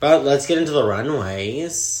But let's get into the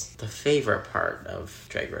runways. The favorite part of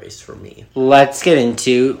Drag Race for me. Let's get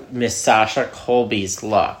into Miss Sasha Colby's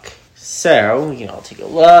look. So, we can all take a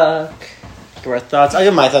look. Give our thoughts. I'll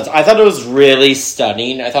give my thoughts. I thought it was really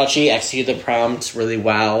stunning. I thought she executed the prompt really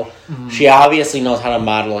well. Mm-hmm. She obviously knows how to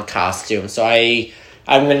model a costume. So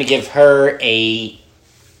I'm going to give her a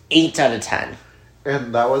 8 out of 10.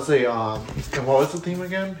 And that was a, and what was the theme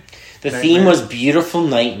again? The theme was Beautiful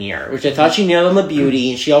Nightmare, which I thought she nailed on the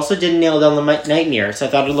beauty. And she also didn't nail down the nightmare. So I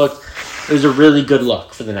thought it was a really good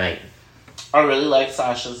look for the night. I really like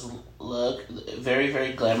Sasha's look. Very,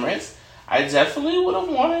 very glamorous. I definitely would have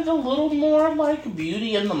wanted a little more, like,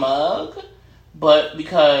 beauty in the mug. But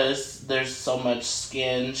because there's so much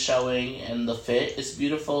skin showing and the fit is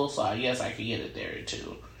beautiful, so I guess I could get it there,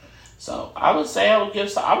 too. So, I would say I would give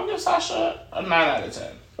Sasha a 9 out of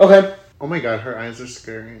 10. Okay. Oh my god, her eyes are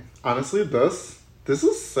scary. Honestly, this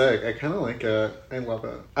is sick. I kind of like it. I love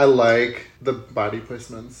it. I like the body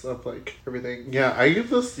placements of, like, everything. Yeah, I like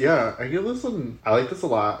this a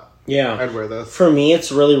lot. Yeah. I'd wear this. For me,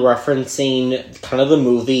 it's really referencing kind of the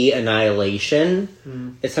movie Annihilation.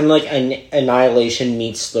 Mm. It's kind of like Annihilation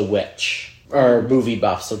meets The Witch. Or movie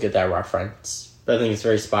buffs will get that reference. But I think it's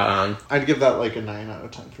very spot on. I'd give that like a 9 out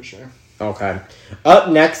of 10 for sure. Okay. Up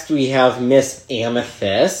next, we have Miss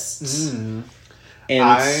Amethyst. Mm. And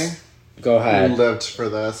I go ahead. lived for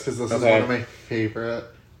this because this is one of my favorite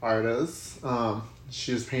artists.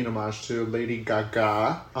 She's paying homage to Lady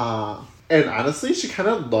Gaga. And honestly, she kind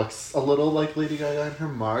of looks a little like Lady Gaga in her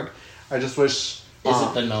mug. I just wish... Is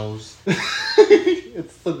it the nose?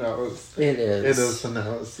 It's the nose. It is. It is the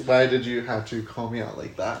nose. Why did you have to call me out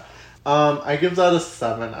like that? I give that a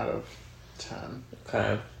 7 out of 10.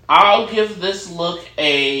 Okay. I'll give this look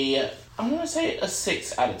I'm going to say a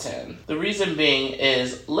 6 out of 10. The reason being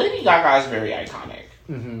is Lady Gaga is very iconic.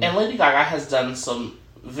 Mm-hmm. And Lady Gaga has done some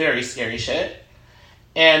very scary shit.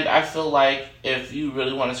 And I feel like if you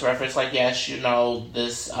really wanted to reference, like, yes, you know,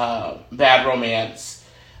 this Bad Romance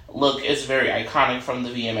look is very iconic from the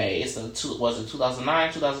VMAs. Was it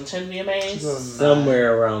 2009, 2010 VMAs?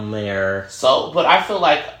 Somewhere around there. So, but I feel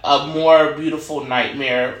like a more Beautiful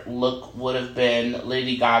Nightmare look would have been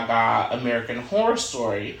Lady Gaga American Horror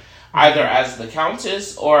Story. Either as the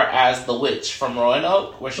Countess or as the witch from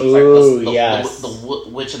Roanoke, where she was the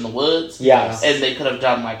witch in the woods. Yes. And they could have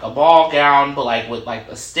done like a ball gown, but like with like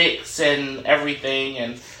the sticks and everything.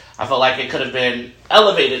 And I felt like it could have been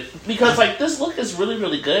elevated because like this look is really,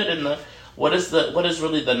 really good. And what is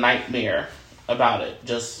really the nightmare about it?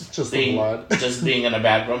 Just being just being in a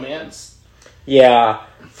Bad Romance. Yeah.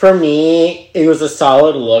 For me, it was a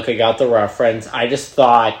solid look. I got the reference. I just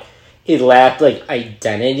thought it lacked, like,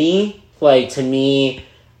 identity. Like, to me,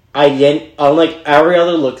 I didn't... Unlike every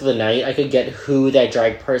other look of the night, I could get who that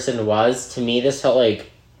drag person was. To me, this felt like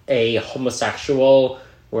a homosexual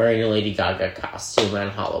wearing a Lady Gaga costume on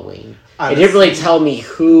Halloween. Honestly, it didn't really tell me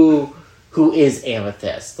who is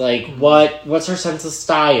Amethyst. Like, what's her sense of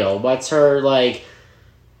style? What's her, like...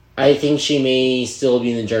 I think she may still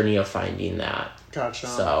be in the journey of finding that. Gotcha.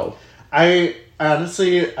 So... I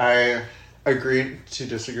agree to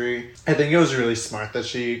disagree. I think it was really smart that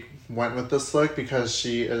she went with this look because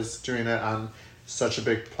she is doing it on such a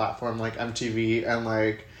big platform like MTV and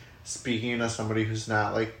like speaking as somebody who's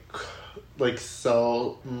not like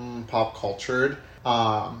so pop cultured.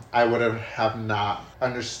 I would have not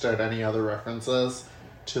understood any other references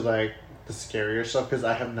to like the scarier stuff because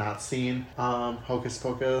I have not seen Hocus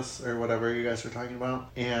Pocus or whatever you guys were talking about,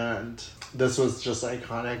 and this was just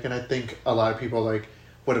iconic, and I think a lot of people like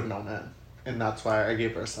would have known it. And that's why I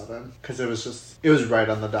gave her a 7. Because it was right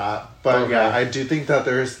on the dot. But okay. Yeah, I do think that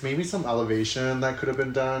there's maybe some elevation that could have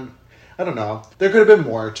been done. I don't know. There could have been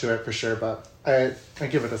more to it for sure, but I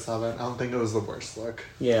give it a 7. I don't think it was the worst look.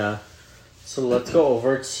 Yeah. So let's go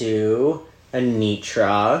over to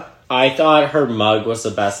Anitra. I thought her mug was the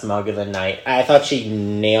best mug of the night. I thought she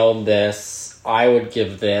nailed this. I would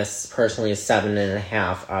give this, personally, a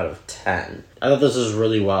 7.5 out of 10. I thought this was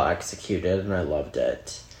really well executed, and I loved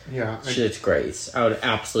it. Yeah. She looks great. I would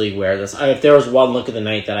absolutely wear this. If there was one look of the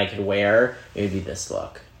night that I could wear, it would be this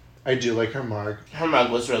look. I do like her mug. Her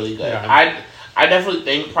mug was really good. Yeah. I definitely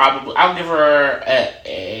think I'll give her an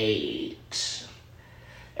 8.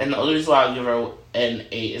 And the only reason why I'll give her an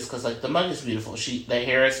 8 is because like the mug is beautiful. The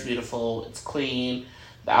hair is beautiful. It's clean.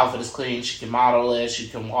 The outfit is clean. She can model it. She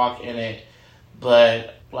can walk in it.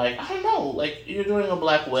 But like, I don't know, like, you're doing a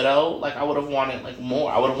Black Widow, like, I would have wanted, like, more.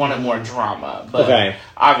 I would have wanted more drama. But okay.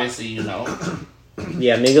 Obviously, you know,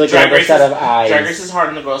 Yeah, maybe like another set of eyes. Drag Race is hard,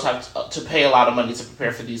 and the girls have to pay a lot of money to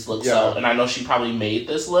prepare for these looks. So, and I know she probably made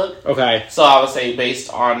this look. Okay. So I would say,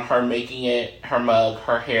 based on her making it, her mug,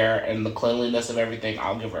 her hair, and the cleanliness of everything,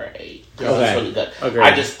 I'll give her an 8. Okay. It's really good. Agreed.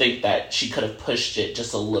 I just think that she could have pushed it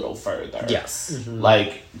just a little further. Yes. Mm-hmm.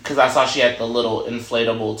 Like, because I saw she had the little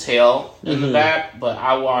inflatable tail in the back, but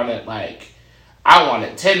I wanted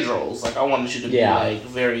tendrils. Like, I wanted you to be like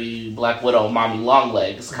very Black Widow, mommy long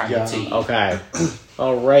legs kind of tea. Okay.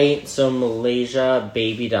 All right. So Malaysia,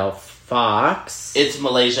 baby doll fox. It's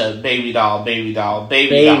Malaysia, baby doll, baby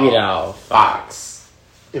doll, fox.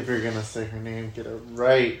 If you're gonna say her name, get it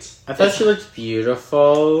right. I thought she looked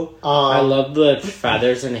beautiful. I love the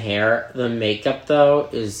feathers and hair. The makeup, though,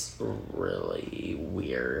 is really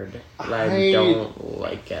weird. I don't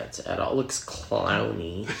like it at all. It looks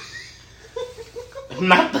clowny.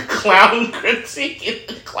 Not the clown critique,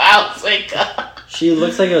 it's the clown's makeup. She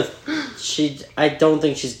looks like I don't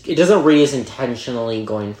think it doesn't read as intentionally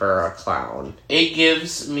going for a clown. It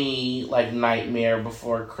gives me, like, Nightmare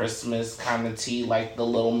Before Christmas kind of tea, like the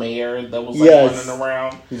little mayor that was, like, running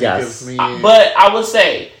around. Yes. But I would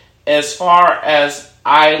say, as far as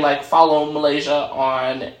I, like, follow Malaysia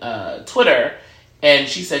on Twitter, and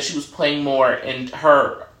she said she was playing more, and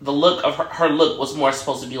the look of her look was more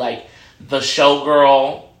supposed to be, like, the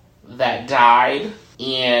showgirl that died,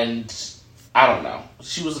 and I don't know.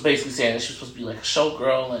 She was basically saying that she was supposed to be like a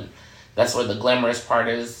showgirl, and that's where the glamorous part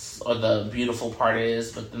is, or the beautiful part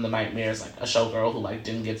is, but then the nightmare is like a showgirl who like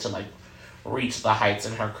didn't get to like reach the heights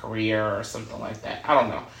in her career or something like that. I don't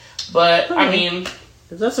know. But I mean,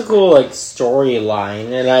 that's a cool like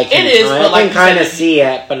storyline, and I can kind of see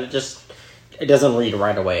it, but it doesn't read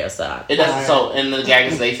right away as that. It doesn't. So in the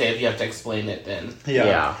gag, as they say, if you have to explain it, then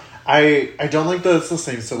yeah. I don't think that it's the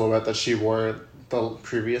same silhouette that she wore the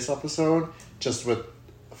previous episode, just with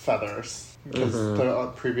feathers. Because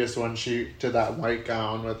the previous one, she did that white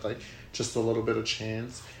gown with like just a little bit of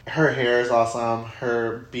chains. Her hair is awesome.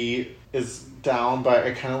 Her beat is down, but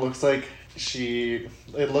it kind of looks like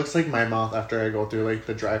it looks like my mouth after I go through like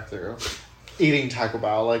the drive-thru, eating Taco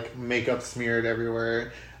Bell, like makeup smeared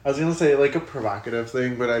everywhere. I was gonna say like a provocative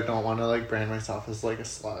thing, but I don't want to like brand myself as like a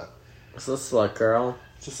slut. It's a slut girl.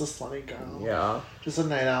 Just a slutty girl. Yeah. Just a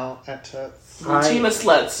night out at Toots. Tina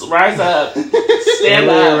sluts, rise up.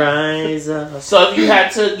 Stand up. Rise up. So if you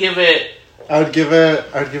had to give it... I'd give it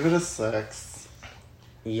a 6.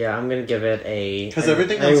 Yeah, I'm going to give it a... Because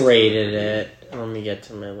everything else... I rated it. Let me get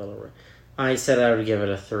to my little... I said I would give it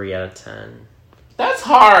a 3 out of 10. That's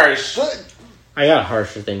harsh. I got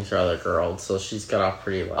harsher things for other girls, so she's got off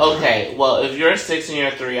pretty low. Okay, well, if you're a 6 and you're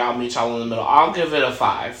a 3, I'll meet y'all in the middle. I'll give it a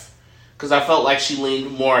 5. Because I felt like she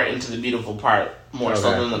leaned more into the beautiful part more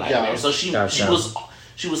so than the nightmare. Yeah. So she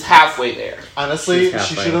was halfway there. Honestly,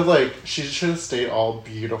 she should have stayed all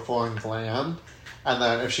beautiful and glam. And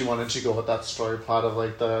then if she wanted to go with that story plot of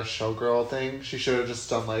like the showgirl thing, she should have just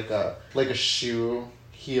done like a shoe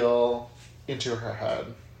heel into her head.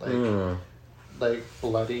 Like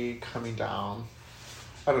bloody coming down.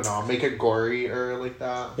 I don't know, make it gory or like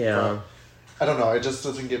that. Yeah. But I don't know, it just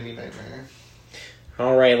doesn't give me nightmare.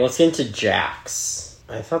 Alright, let's get into Jax.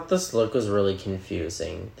 I thought this look was really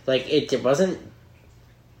confusing. Like, it wasn't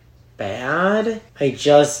bad. I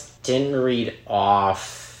just didn't read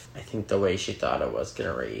off, I think, the way she thought it was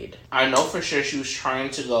gonna read. I know for sure she was trying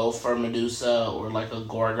to go for Medusa or like a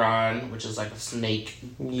Gorgon, which is like a snake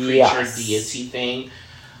creature deity thing.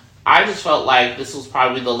 I just felt like this was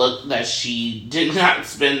probably the look that she did not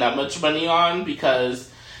spend that much money on, because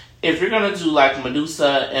if you're gonna do like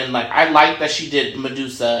Medusa, and like I like that she did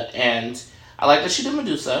Medusa, and I like that she did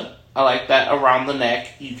Medusa. I like that around the neck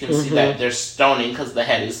you can see that they're stoning because the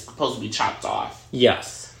head is supposed to be chopped off.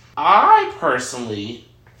 Yes. I personally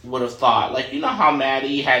would have thought, like, you know how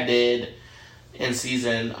Maddie had did in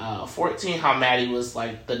season 14, how Maddie was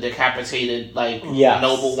like the decapitated like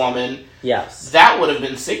noble woman. Yes. That would have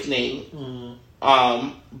been sickening.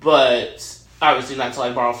 But obviously not to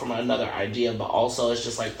like borrow from another idea, but also it's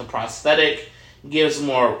just like the prosthetic gives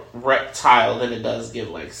more reptile than it does give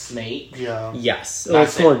like snake. Yeah. Yes. It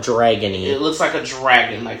looks more dragon-y. It looks like a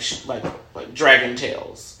dragon, like dragon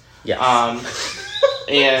tails. Yes.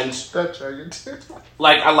 And that dragon tail.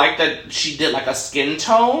 Like I like that she did like a skin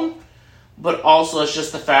tone, but also it's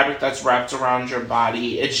just the fabric that's wrapped around your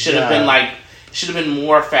body. It should have been like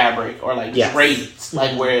more fabric or like draped,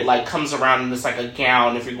 like where it like comes around and it's like a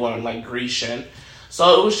gown if you're going like Grecian.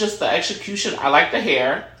 So it was just the execution. I like the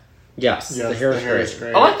hair. Yes, the hair is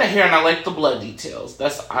great. I like the hair and I like the blood details.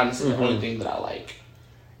 That's honestly the only thing that I like.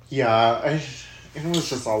 Yeah, it was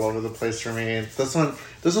just all over the place for me. This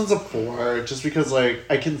one's a 4, just because like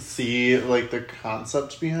I can see like the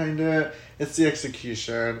concept behind it. It's the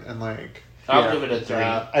execution and like. I'll give it a 3.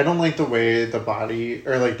 I don't like the way the body,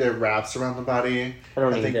 or like the wraps around the body. I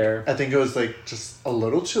don't either. I think it was like just a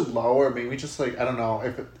little too low, or maybe just like, I don't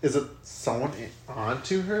know, is it sewn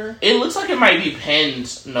onto her? It looks like it might be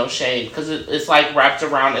pinned, no shade, because it's like wrapped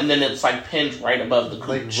around and then it's like pinned right above the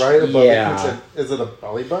cooch. Like right above the cooch. Is it a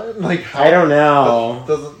belly button? Like how, I don't know.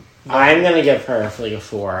 No. I'm gonna give her like a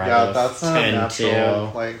 4. Yeah, that's not a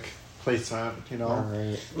natural like placement, you know. All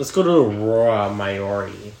right, let's go to Aurora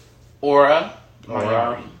Mayori. Aura.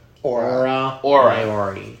 Mayori.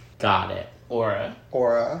 Got it. Aura.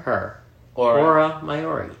 Her. Aura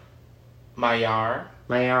Mayori. Mayari.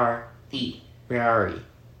 Mayari.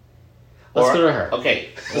 Let's go to her. Okay.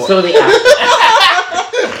 Let's go to the actor.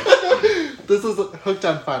 This is Hooked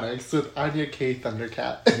on Phonics with Anya K.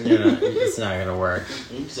 Thunderkat. Yeah, it's not gonna work.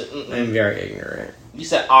 I'm very ignorant. You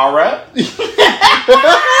said Aura?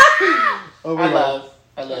 Oh my God.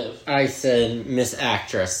 I live. I said Miss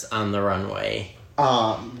Actress on the runway.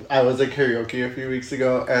 I was at karaoke a few weeks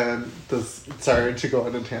ago, and sorry to go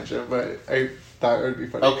on a tangent, but I thought it would be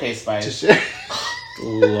funny. Okay, Spice. To share.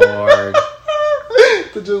 Lord.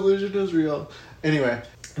 The delusion is real. Anyway,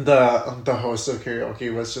 the host of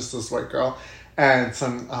karaoke was just this white girl, and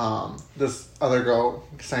this other girl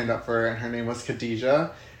signed up for her, and her name was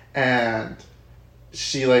Khadijah, and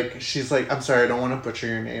she's like, I'm sorry, I don't want to butcher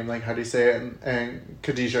your name. Like, how do you say it? And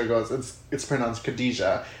Khadijah goes, it's pronounced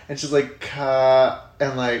Khadijah. And she's like,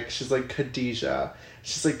 and like, she's like, Khadijah.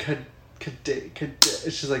 She's like,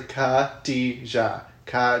 she's like, Khadijah.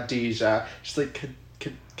 She's like,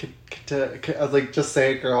 I was like, just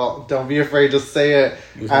say it, girl. Don't be afraid, just say it.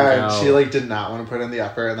 And she like did not want to put in the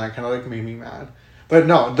effort, and that kind of like made me mad. But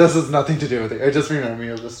no, this has nothing to do with it. It just reminded me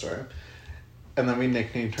of the story. And then we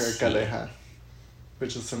nicknamed her Galeja,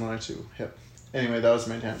 which is similar to hip. Anyway, that was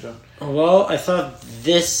my tangent. Well, I thought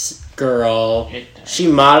this girl, she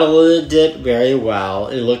modeled it very well.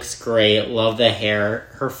 It looks great. Love the hair.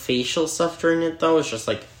 Her facial stuff during it, though, is just,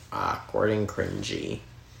 like, awkward and cringy.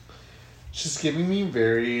 She's giving me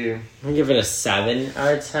very... I'm going to give it a 7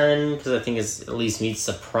 out of 10, because I think it at least meets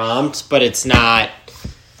the prompt, but it's not...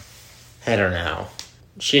 I don't know.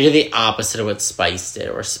 She did the opposite of what Spice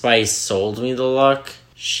did, where Spice sold me the look.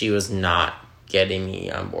 She was not getting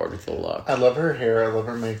me on board with the look. I love her hair. I love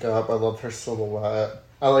her makeup. I love her silhouette.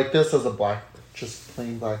 I like this as a just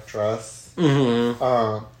plain black dress.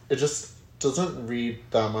 Mm-hmm. It just doesn't read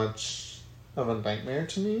that much of a nightmare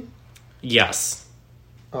to me. Yes.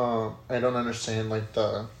 I don't understand, like,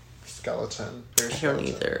 the skeleton. I don't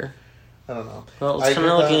either. I don't know. Well, it's kind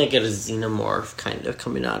of looking like a xenomorph kind of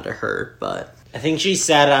coming onto her, but... I think she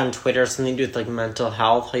said on Twitter something to do with, like, mental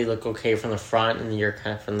health, how you look okay from the front and you're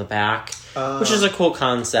kind of from the back, which is a cool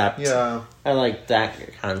concept. Yeah. I like that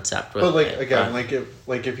concept. But, like, again,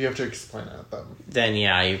 if you have to explain it, then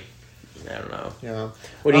yeah, I don't know. Yeah.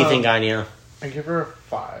 What do you think, Anya? I give her a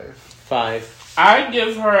 5. 5. I'd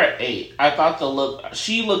give her an 8. I thought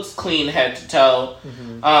she looks clean head to toe.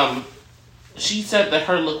 Mm-hmm. She said that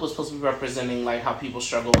her look was supposed to be representing, like, how people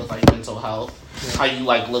struggle with, like, mental health. Yeah. How you,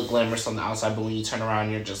 like, look glamorous on the outside, but when you turn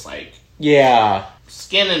around, you're just, like... Yeah.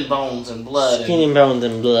 Skin and bones and blood. Skin and bones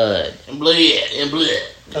and blood. And blood. And blood.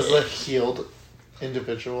 As a healed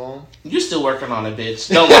individual. You're still working on it, bitch.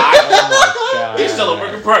 Don't lie. Oh, my God. You're still a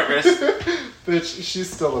work in progress. Bitch,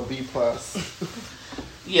 she's still a B+.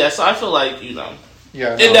 Yeah, so I feel like, you know...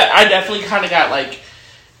 Yeah, no. I definitely kind of got, like...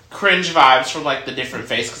 cringe vibes from, like, the different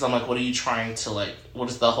face, because I'm like, what are you trying to, like, what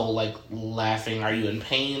is the whole, like, laughing? Are you in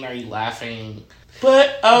pain? Are you laughing?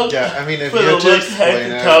 But, yeah, I mean, if you have to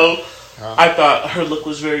explain it, I thought her look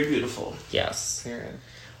was very beautiful. Yes.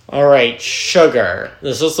 Alright, Sugar.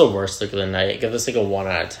 This was the worst look of the night. I give this, like, a 1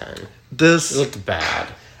 out of 10. This... It looked bad.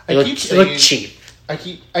 It looked cheap. I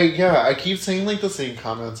keep saying, like, the same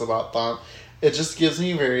comments about that. It just gives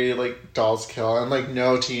me very, like, Dolls Kill. And, like,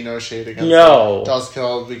 no tea, no shade against Dolls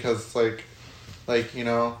Kill because, like, you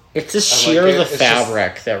know... It's the sheer of the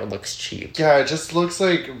fabric that looks cheap. Yeah, it just looks,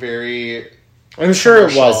 like, very... I'm sure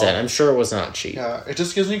commercial. It wasn't. I'm sure it was not cheap. Yeah, it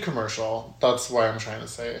just gives me commercial. That's why I'm trying to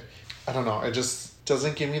say. I don't know. It just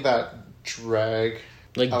doesn't give me that drag.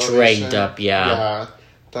 Like, dragged up, Yeah,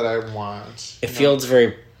 that I want. It feels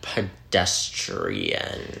very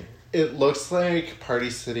pedestrian. It looks like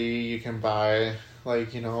Party City. You can buy,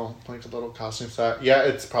 like, you know, like a little costume set. Yeah,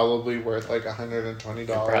 it's probably worth like $120.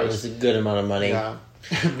 Probably was a good amount of money. Yeah,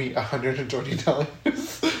 me $120.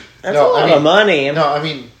 That's a lot of money.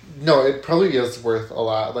 No, it probably is worth a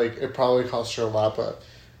lot. Like, it probably cost her a lot, but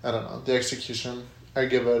I don't know. The execution, I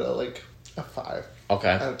give it a A 5. Okay.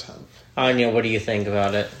 Out of 10. Anya, what do you think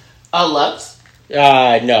about it? Lux?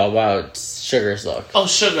 No, about Sugar's look. Oh,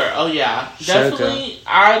 Sugar. Oh, yeah. Definitely,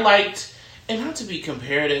 I liked, and not to be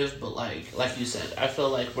comparative, but like you said, I feel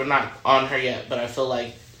like we're not on her yet, but I feel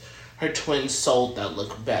like her twins sold that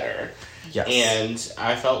look better. Yes. And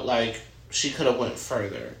I felt like she could have went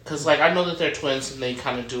further. Because, like, I know that they're twins and they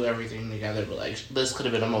kind of do everything together, but, like, this could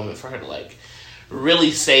have been a moment for her to, like,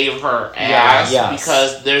 really save her ass. Yeah, yes.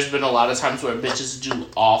 Because there's been a lot of times where bitches do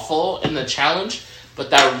awful in the challenge, but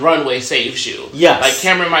that runway saves you. Yes. Like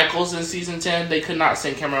Cameron Michaels in season 10, they could not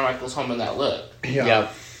send Cameron Michaels home in that look. Yeah.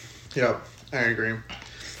 Yep. I agree.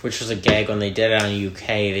 Which was a gag when they did it on UK.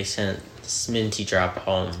 They sent Sminty Drop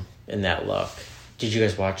home in that look. Did you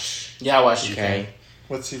guys watch? Yeah, I watched UK.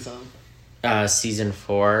 What season? Season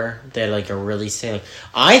 4. They had like a really same.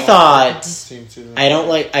 I thought.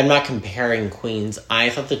 I'm not comparing queens. I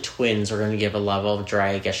thought the twins were going to give a level of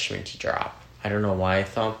drag as Sminty Drop. I don't know why I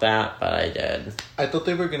thought that, but I did. I thought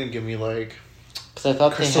they were going to give me like. Because I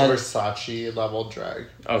thought Crystal they had Versace level drag.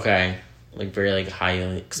 Okay. Like very like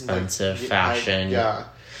highly expensive fashion. Yeah,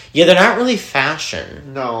 they're not really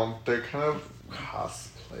fashion. No, they're kind of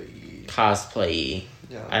cosplay.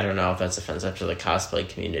 Yeah. I don't know if that's offensive to the cosplay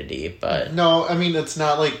community, but no, I mean it's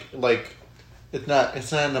not like it's not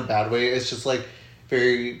in a bad way. It's just like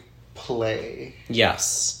very play.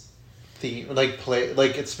 Yes. Play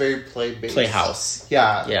it's very play based. Playhouse.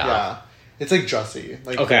 Yeah. It's like dressy.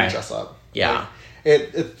 Like okay. Dress up. Yeah. Like,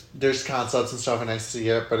 it there's concepts and stuff and I see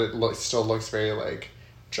it, but it still looks very like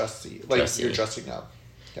dressy. Like you're dressing up.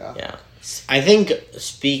 Yeah. Yeah. I think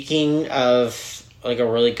speaking of like a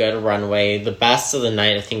really good runway, the best of the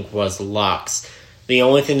night I think was Lux. The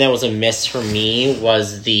only thing that was a miss for me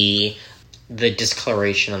was the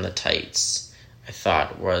discoloration on the tights. I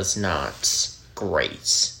thought was not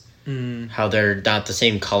great. How they're not the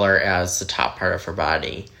same color as the top part of her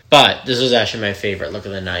body. But this was actually my favorite look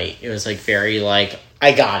of the night. It was like very like,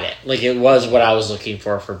 I got it. Like it was what I was looking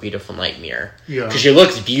for Beautiful Nightmare. Yeah. Because she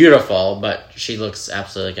looks beautiful, but she looks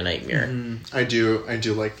absolutely like a nightmare. Mm-hmm. I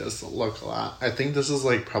do like this look a lot. I think this is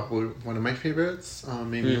like probably one of my favorites.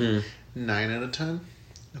 Maybe 9 out of 10.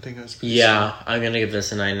 I think I was pretty sure. I'm going to give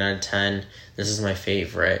this a 9 out of 10. This is my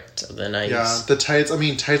favorite of the night. Yeah, the tights,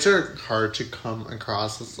 tights are hard to come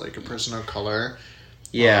across as like a person of color.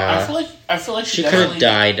 Yeah. I feel like she could have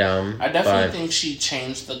dyed them. I definitely think she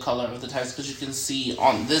changed the color of the tights because you can see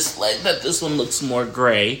on this leg that this one looks more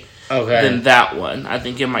gray than that one. I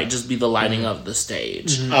think it might just be the lighting of the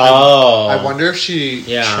stage. Mm-hmm. Oh. I wonder if she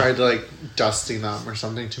tried like dusting them or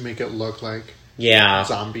something to make it look like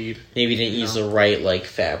zombied. Maybe didn't use the right like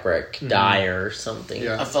fabric dye or something.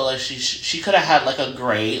 Yeah. I felt like she could have had like a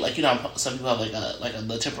gray, like you know some people have like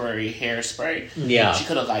the temporary hairspray. Yeah. She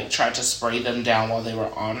could have like tried to spray them down while they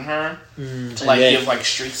were on her to like give like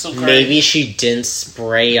streaks of gray. Maybe she didn't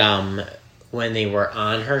spray when they were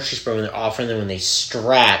on her. She sprayed when they're off, and then when they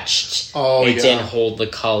stretched, it didn't hold the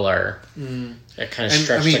color. It kind of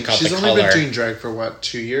stretched the color. She's only been doing drag for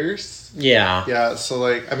 2 years? Yeah. Yeah, so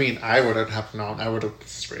like, I would have known. I would have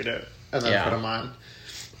sprayed it and then put them on.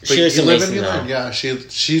 But she was amazing though. Yeah,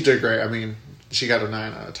 she did great. She got a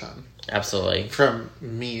 9 out of 10. Absolutely. From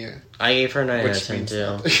me. I gave her a 9 out of 10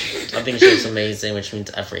 too. I think she was amazing, which means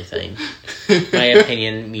everything. My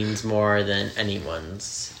opinion means more than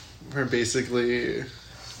anyone's. We're basically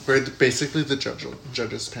the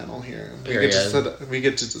judges panel here. We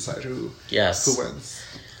get to decide who wins.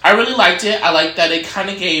 I really liked it. I like that it kind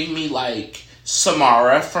of gave me like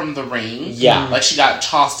Samara from The Ring. Yeah. Like she got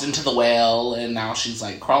tossed into the well and now she's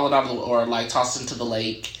like crawling out of the, or like tossed into the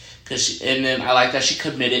lake. And then I like that she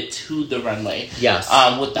committed to the runway. Yes.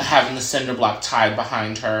 With having the cinder block tied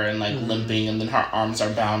behind her and like limping, and then her arms are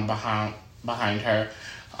bound behind her.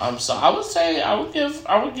 So I would say I would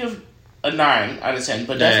give a 9 out of 10,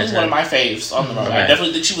 but definitely one of my faves on the runway. I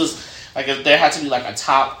definitely think she was like, if there had to be like a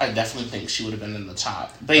top, I definitely think she would have been in the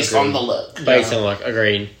top based on the look. Based on the look,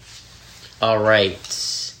 agreed. All right,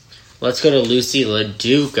 let's go to Lucy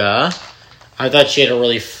LaDuca. I thought she had a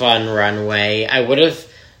really fun runway.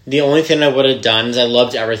 The only thing I would have done is I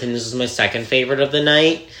loved everything. This was my second favorite of the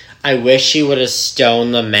night. I wish she would have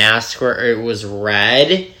stoned the mask where it was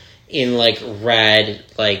red in like red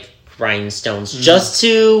like rhinestones, just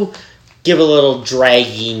to give a little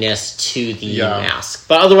dragginess to the mask.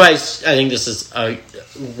 But otherwise, I think this is a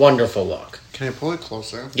wonderful look. Can I pull it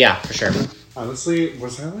closer? Yeah, for sure. Honestly,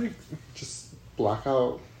 was that like just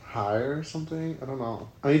blackout high or something? I don't know.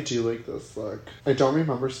 I do like this look. I don't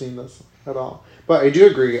remember seeing this at all. But I do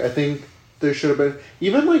agree. I think there should have been,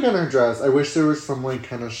 even like on her dress, I wish there was some like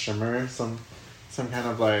kind of shimmer, some kind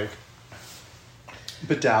of like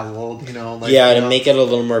bedazzled, you know. Like, to make it a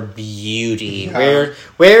little more beauty. Yeah.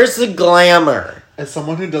 Where's the glamour? As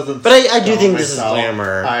someone who doesn't, but I do think this is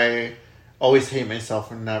glamour. I always hate myself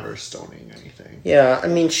for never stoning anything. Yeah, I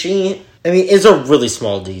mean, it's a really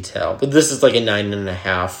small detail, but this is like a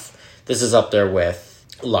 9.5. This is up there with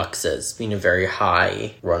Lux's being a very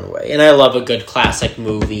high runway. And I love a good classic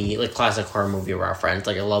movie, like classic horror movie reference.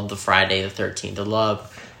 Like, I love the Friday the 13th. I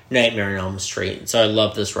love Nightmare on Elm Street. So I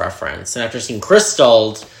love this reference. And after seeing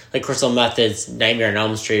Crystal Method's Nightmare on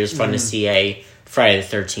Elm Street, it was fun to see a Friday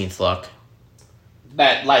the 13th look.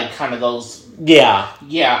 That, like, kind of goes... Yeah.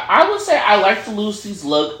 Yeah, I would say I like Lucy's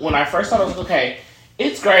look. When I first thought, I was like, okay,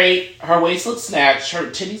 it's great. Her waist looks snatched. Her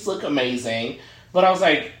titties look amazing. But I was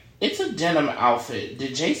like, it's a denim outfit.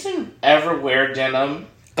 Did Jason ever wear denim?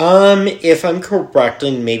 If I'm correct,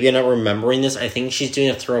 and maybe I'm not remembering this, I think she's doing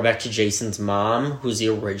a throwback to Jason's mom, who's the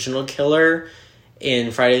original killer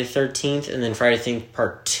in Friday the 13th, and then Friday the 13th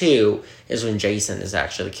Part 2 is when Jason is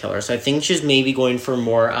actually the killer. So I think she's maybe going for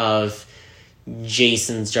more of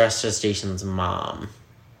dressed as Jason's mom.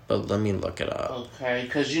 But let me look it up. Okay,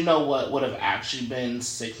 because you know what would have actually been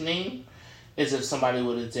sickening is if somebody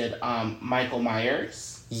would have did Michael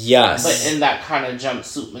Myers. Yes. But in that kind of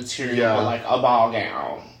jumpsuit material, but like a ball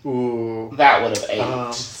gown. Ooh. That would have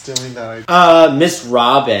aged. Stealing that. Miss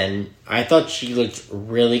Robin, I thought she looked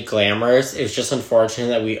really glamorous. It's just unfortunate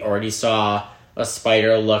that we already saw a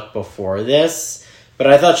spider look before this. But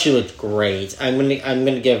I thought she looked great. I'm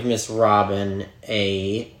gonna give Miss Robin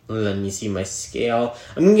a... Let me see my scale.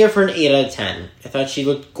 I'm gonna give her an 8 out of 10. I thought she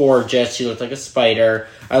looked gorgeous. She looked like a spider.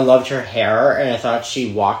 I loved her hair, and I thought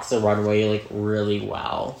she walks the runway like really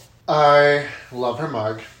well. I love her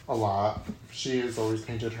mug a lot. She has always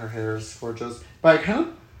painted her hair as gorgeous. But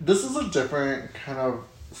this is a different kind of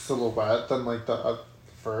silhouette than like the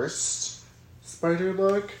first spider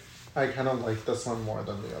look. I kind of like this one more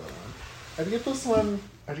than the other one.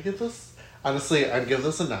 Honestly, I'd give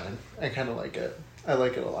this a 9. I kind of like it. I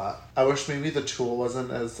like it a lot. I wish maybe the tulle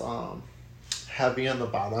wasn't as heavy on the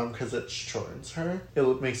bottom because it shortens her.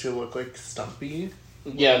 It makes her look like stumpy.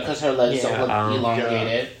 Yeah, because her legs don't look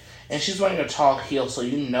elongated. Yeah. And she's wearing a tall heel, so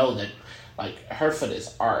you know that like her foot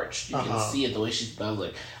is arched. You can see it the way she's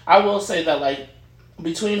building. I will say that like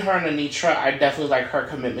between her and Anitra, I definitely like her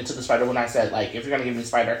commitment to the spider when I said like, if you're going to give me a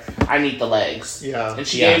spider, I need the legs. Yeah. And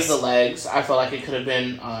she gave the legs. I felt like it could have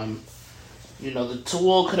been... the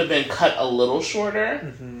tulle could have been cut a little shorter.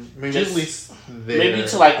 Mm-hmm. Maybe just, at least there. Maybe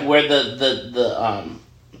to like where the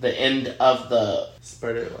end of the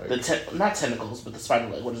spider leg. Not tentacles, but the spider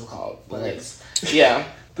leg. What is it called? The legs. Yeah.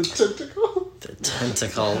 The tentacle. The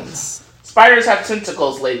tentacles. Spiders have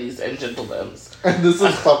tentacles, ladies and gentlemen. And this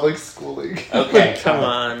is public schooling. Okay, come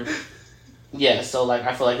on. Yeah, so like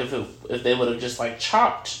I feel like if they would have just like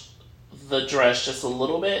chopped the dress just a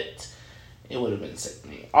little bit, it would have been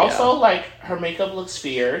sickening. Also, like, her makeup looks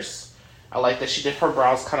fierce. I like that she did her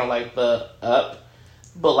brows kind of like the up.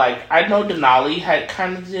 But, like, I know Denali had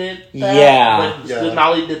kind of did that. Yeah. But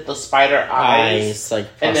Denali did the spider eyes. Like,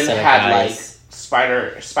 and then had, eyes. like,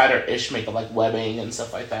 spider-ish makeup, like webbing and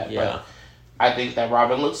stuff like that. Yeah. But I think that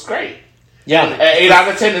Robin looks great. Yeah. And 8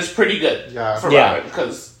 out of 10 is pretty good for Robin.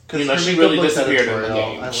 Because, she really disappeared in the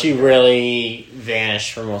game. She really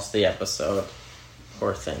vanished for most of the episode.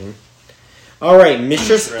 Poor thing. All right,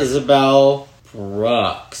 Mistress Isabel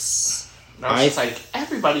Brooks. I was like,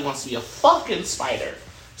 everybody wants to be a fucking spider.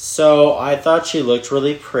 So I thought she looked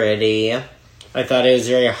really pretty. I thought it was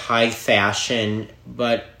very high fashion,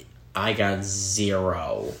 but I got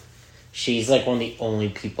 0. She's like one of the only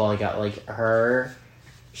people I got like her.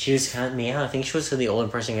 She was kind of I think she was the only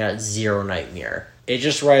person who got 0 nightmare. It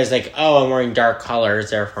just was like, oh, I'm wearing dark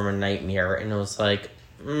colors, they're from a nightmare, and it was like.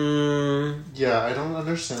 Yeah, I don't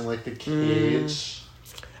understand, like, the cage.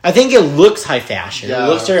 I think it looks high fashion. Yeah. It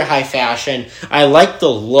looks very high fashion. I like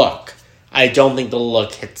the look. I don't think the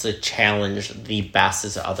look hits the challenge the best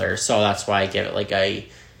as others, so that's why I give it, like, a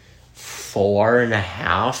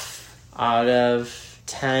 4.5 out of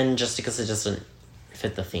 10, just because it doesn't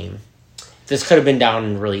fit the theme. This could have been down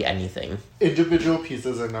in really anything. Individual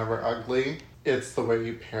pieces are never ugly. It's the way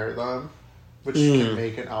you pair them. Which can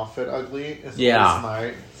make an outfit ugly, is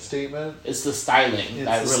my statement. It's the styling.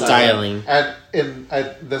 It's the styling. And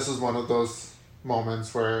this is one of those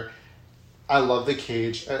moments where I love the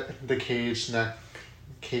cage neck,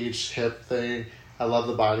 cage hip thing. I love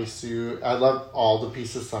the bodysuit. I love all the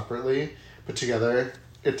pieces separately, but together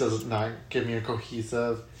it does not give me a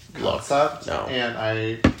cohesive concept. No.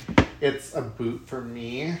 And it's a boot for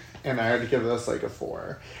me, and I had to give this like a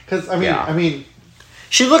 4. Because, I mean...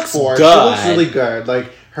 She looks good. She looks really good.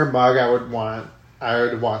 Like, her mug I would want I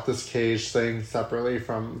would want this cage thing separately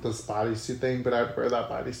from this bodysuit thing, but I'd wear that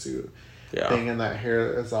bodysuit thing, and that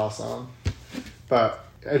hair is awesome. But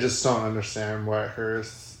I just don't understand what her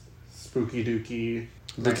spooky dookie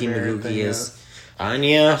Mookie is.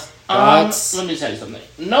 Anya, thoughts? Let me tell you something.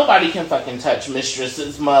 Nobody can fucking touch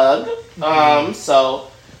Mistress's mug.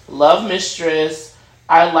 So, love Mistress.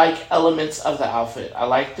 I like elements of the outfit. I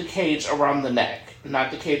like the cage around the neck,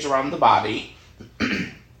 not the cage around the body.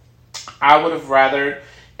 I would have rather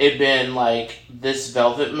it been like this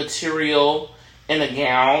velvet material in a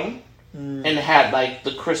gown and had like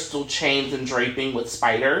the crystal chains and draping with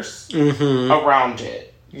spiders around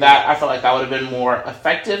it. That I feel like that would have been more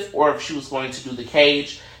effective. Or if she was going to do the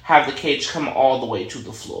cage, have the cage come all the way to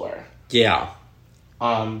the floor. Yeah.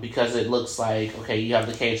 Because it looks like, okay, you have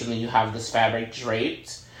the cage and then you have this fabric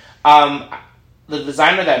draped. The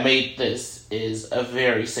designer that made this is a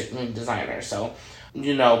very sickening designer, so,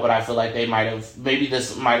 but I feel like maybe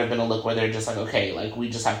this might have been a look where they're just like, okay, like, we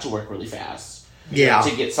just have to work really fast. Yeah.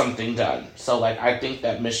 To get something done. So, like, I think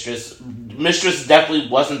that Mistress definitely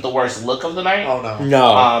wasn't the worst look of the night. Oh, no.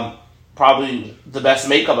 No. Probably the best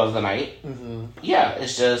makeup of the night. Mm-hmm. Yeah,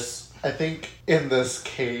 it's just... I think in this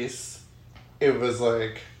case, it was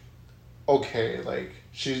like, okay, like,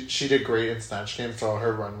 she did great in Snatch Game, so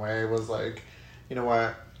her runway was like, you know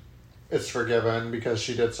what, it's forgiven because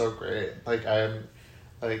she did so great. Like,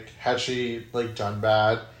 had she, like, done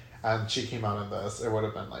bad and she came out in this, it would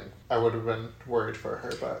have been like, I would have been worried for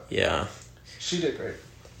her, but yeah, she did great.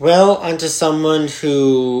 Well, onto someone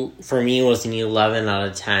who, for me, was an 11 out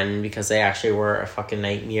of 10 because they actually were a fucking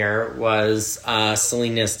nightmare, was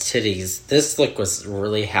Selena's titties. This look was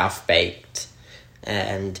really half-baked.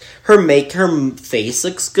 And her face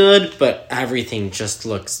looks good, but everything just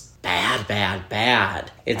looks bad. I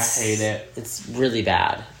hate it. It's really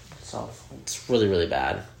bad. It's really, really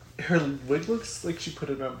bad. Her wig looks like she put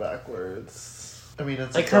it on backwards. I mean,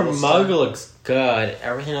 it's like her mug looks good.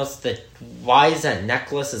 Everything else, why is that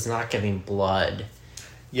necklace is not giving blood?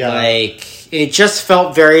 Yeah. Like, it just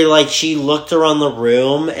felt very like she looked around the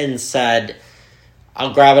room and said,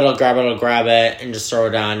 I'll grab it, and just throw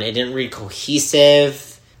it on. It didn't read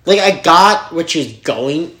cohesive. Like, I got what she was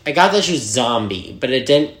going. I got that she was zombie, but it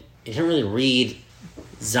didn't really read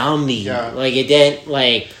zombie. Yeah. Like, it didn't,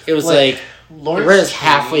 like, it was like Lawrence it was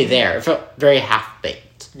halfway there. It felt very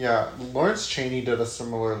half-baked. Yeah, Lawrence Chaney did a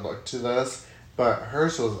similar look to this, but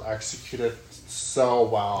hers was executed so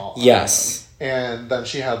well. Yes. And then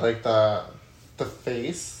she had, like, the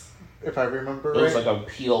face, if I remember right. It was like a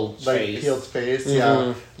peeled face. Peeled face,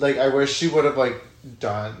 yeah. Like, I wish she would have, like,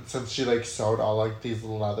 done, since she, like, sewed all, like, these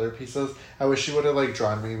leather pieces, I wish she would have, like,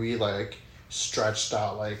 drawn maybe, like, stretched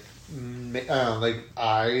out, like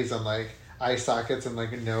eyes and, like, eye sockets and,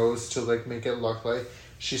 like, a nose to, like, make it look like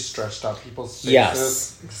she stretched out people's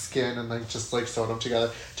faces, skin, and, like, just, like, sewed them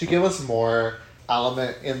together to give us more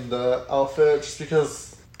element in the outfit, just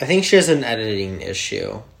because... I think she has an editing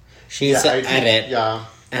issue. She needs to edit. Yeah.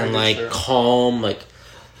 And, like, calm, like,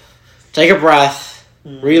 take a breath,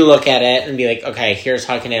 relook at it, and be like, okay, here's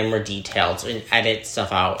how I can add more details, and edit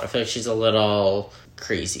stuff out. I feel like she's a little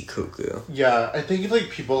crazy cuckoo. Yeah, I think,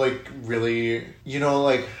 like, people, like, really,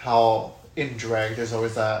 like, how in drag there's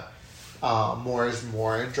always that more is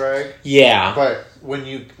more in drag. Yeah. But when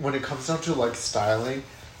it comes down to, like, styling...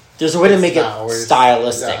 There's a way to make it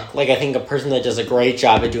stylistic. Yeah. Like, I think a person that does a great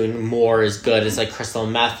job at doing more is good is, like, Crystal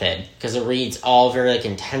Method. Because it reads all very, like,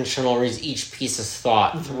 intentional, reads each piece is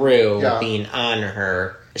thought through being on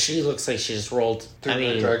her. She looks like she just rolled... in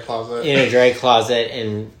a drag closet. In a drag closet,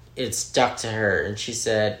 and it stuck to her. And she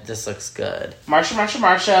said, this looks good.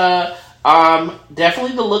 Marsha.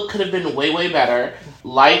 Definitely the look could have been way, way better.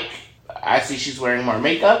 Like, I see she's wearing more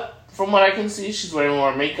makeup. From what I can see, she's wearing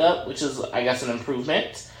more makeup, which is, I guess, an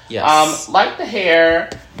improvement. Yes. Like the hair,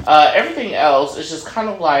 everything else is just kind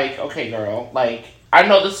of like, okay, girl, like, I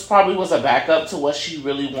know this probably was a backup to what she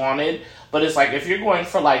really wanted, but it's like, if you're going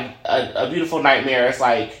for, like, a beautiful nightmare, it's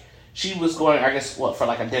like, she was going, I guess, for,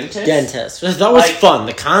 like, a dentist? Dentist. That was fun.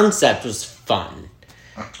 The concept was fun.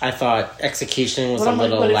 I thought execution was a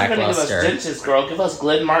little lackluster. If you're gonna give us dentist, girl, give us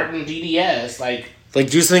Glenn Martin DDS, Like,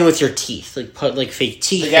 do something with your teeth. Like, put, like, fake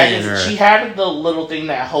teeth in. Or... She had the little thing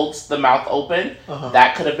that holds the mouth open.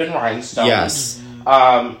 That could have been rhinestones. Yes.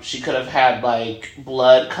 She could have had, like,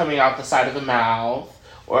 blood coming out the side of the mouth.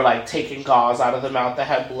 Or, like, taking gauze out of the mouth that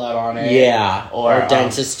had blood on it. Yeah. Or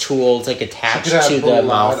dentist tools, like, attached to the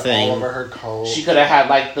mouth thing. All over her coat. She could have had,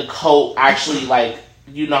 like, the coat actually, like...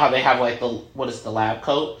 You know how they have, like, what is the lab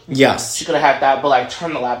coat? Yes. She could have had that, but, like,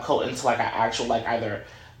 turn the lab coat into, like, an actual, like, either...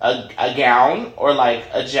 A gown or, like,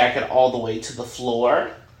 a jacket all the way to the floor.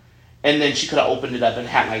 And then she could have opened it up and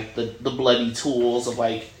had, like, the bloody tools of,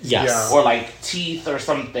 like... Yes. Yeah. Or, like, teeth or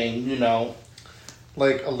something, you know.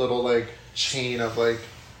 Like, a little, like, chain of, like,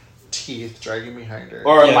 teeth dragging behind her.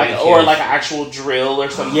 Or, Yeah, like an actual drill or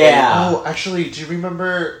something. Yeah. Oh, actually, do you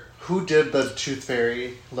remember who did the Tooth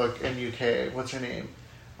Fairy look in UK? What's her name?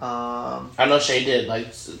 I know Shay did, like,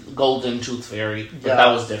 Golden Tooth Fairy, but Yeah. that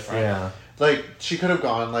was different. Yeah. Like, she could have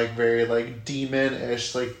gone, like, very, like,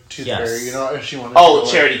 demon-ish, like, Tooth Yes. Fairy, you know, if she wanted Oh, to.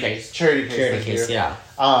 Like, Charity Case. Charity Case, Charity thank case, you. yeah.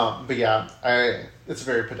 But yeah, it's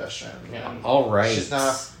very pedestrian. Yeah. All right.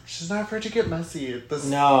 She's not afraid to get messy.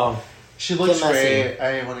 No. She looks Get messy. great.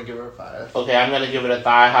 I want to give her a 5. Okay, I'm gonna give it a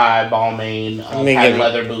thigh-high, Balmain, I'm gonna patent give it-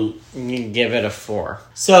 leather boot. You can give it a 4.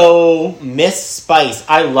 So, Miss Spice,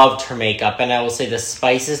 I loved her makeup, and I will say the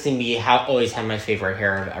Spices to me always had my favorite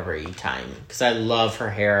hair of every time. Because I love her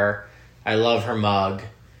hair. I love her mug.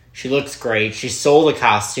 She looks great. She sold the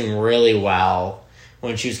costume really well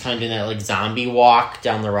when she was kind of doing that, like, zombie walk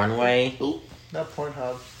down the runway. Ooh, That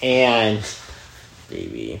Pornhub. And...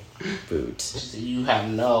 baby. Boot. you have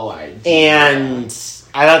no idea. And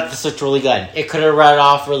I thought this looked really good. It could have run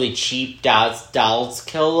off really cheap Doll's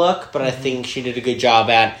Kill look, but I think she did a good job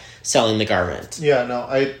at selling the garment. Yeah, no,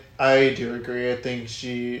 I do agree. I think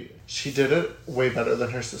she did it way better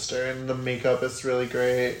than her sister, and the makeup is really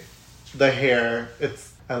great. The hair,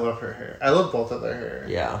 I love her hair. I love both of their hair.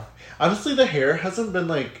 Yeah. Honestly, the hair hasn't been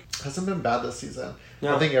bad this season.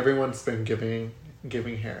 No. I think everyone's been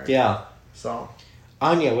giving hair. Yeah. So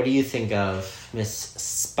Anya, what do you think of Miss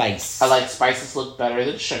Spice? I like Spice's look better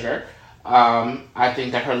than Sugar. I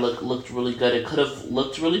think that her look looked really good. It could have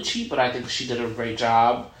looked really cheap, but I think she did a great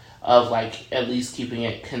job of, like, at least keeping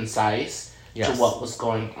it concise to what was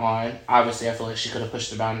going on. Obviously, I feel like she could have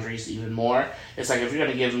pushed the boundaries even more. It's like, if you're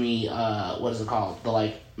going to give me, what is it called? The,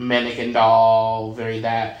 like, mannequin doll, very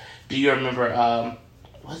that. Do you remember,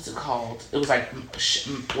 what's it called? It was like,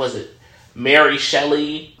 was it Mary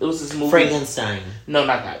Shelley? It was this movie. Frankenstein. No,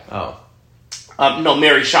 not that. Oh. No,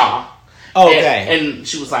 Mary Shaw. Oh, okay. And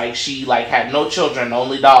she was like, she like had no children,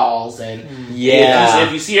 only dolls, and Yeah.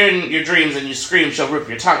 if you see her in your dreams and you scream, she'll rip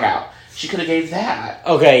your tongue out. She could have gave that.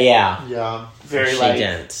 Okay, yeah. yeah, Very She like,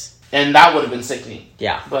 didn't. and that would have been sickening.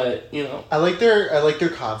 Yeah. But you know, I like their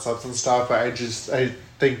concepts and stuff, but I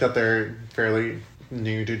think that they're fairly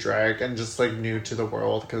new to drag and just like new to the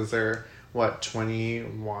world because they're what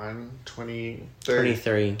 21, 20,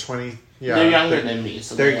 23. 20. Yeah, they're younger than me,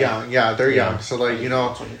 so they're like, young. Yeah, they're Yeah. young. So like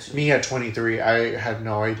 22. me at 23, I had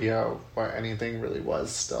no idea what anything really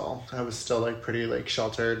was. Still, I was still like pretty like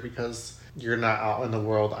sheltered because you're not out in the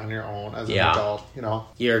world on your own as an Yeah. adult. You know.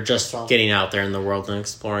 You're just So- getting out there in the world and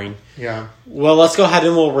exploring. Yeah. Well, let's go ahead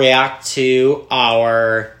and we'll react to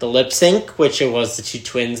the lip sync, which it was the two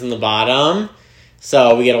twins in the bottom.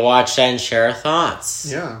 So we get to watch that and share our thoughts.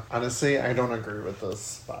 Yeah. Honestly, I don't agree with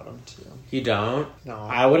this bottom two. You don't? No.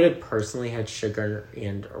 I would have personally had Sugar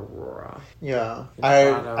and Aurora. Yeah. the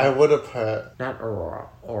I bottom. would have put Not Aurora.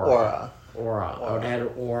 Aura. Aura. I would have had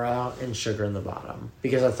Aura and Sugar in the bottom.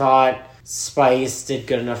 Because I thought Spice did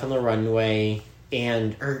good enough on the runway.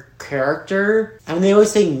 And her character, I mean, they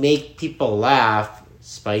always say make people laugh.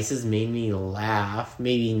 Spice has made me laugh.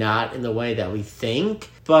 Maybe not in the way that we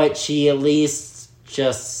think. But she at least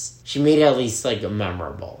she made it at least, like,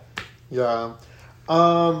 memorable. Yeah.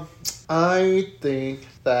 I think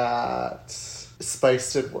that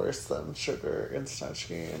Spice did worse than Sugar in Snatch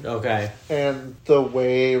Game. Okay. And the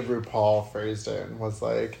way RuPaul phrased it was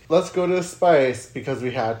like, let's go to Spice because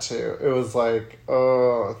we had to. It was like,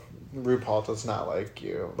 oh, RuPaul does not like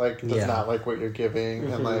you. Like, does Yeah. not like what you're giving.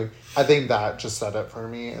 Mm-hmm. And like, I think that just said it for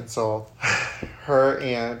me. And so, her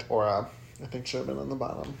and Aura, I think should have been on the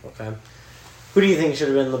bottom. Okay. Who do you think should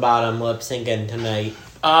have been the bottom lip syncing tonight?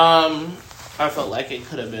 I felt like it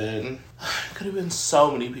could have been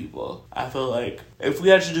so many people. I feel like if we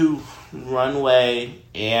had to do runway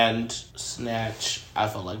and snatch, I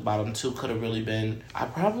felt like bottom two could have really been. I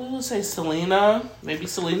probably would say Selena, maybe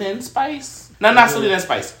Selena and Spice. No, not Selena and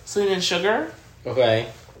Spice. Selena and Sugar. Okay.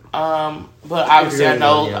 But obviously Really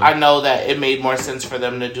good, yeah. I know that it made more sense for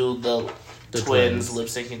them to do the twins twins. lip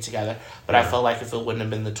syncing together. But I felt like if it wouldn't have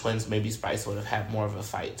been the twins, maybe Spice would have had more of a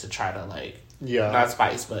fight to try to like. Yeah. Not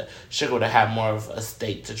Spice, but Sugar would have had more of a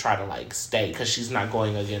stake to try to like stay because she's not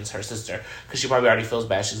going against her sister because she probably already feels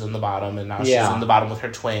bad. She's in the bottom and now she's in the bottom with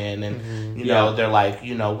her twin and you know they're like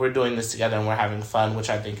we're doing this together and we're having fun, which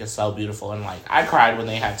I think is so beautiful. And like I cried when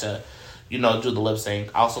they had to do the lip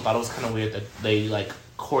sync. I also thought it was kind of weird that they like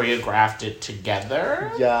choreographed it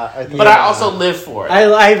together. Yeah. But I also live for it.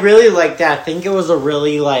 I really like that. I think it was a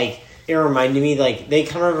really, like, it reminded me, like, they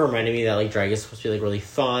kind of reminded me that, like, drag is supposed to be, like, really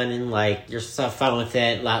fun, and, like, you're supposed to have fun with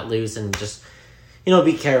it, let loose, and just, you know,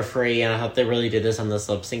 be carefree, and I thought they really did this on this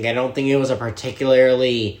lip sync. I don't think it was a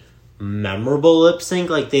particularly memorable lip sync.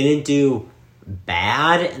 Like, they didn't do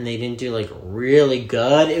bad, and they didn't do, like, really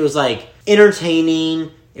good. It was, like,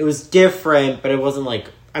 entertaining, it was different, but it wasn't, like,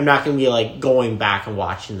 I'm not going to be, like, going back and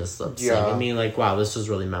watching this lip sync. I mean, like, wow, this was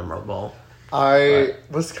really memorable. I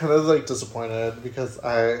was kind of, like, disappointed because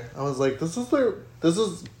I was like, this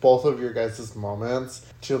is both of your guys' moments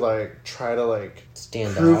to, like, try to, like,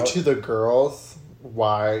 prove to the girls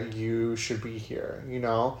why you should be here, you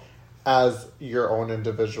know, as your own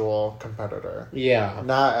individual competitor. Yeah.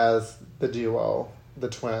 Not as the duo, the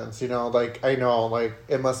twins, you know, like, I know, like,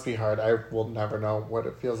 it must be hard. I will never know what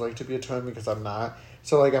it feels like to be a twin because I'm not.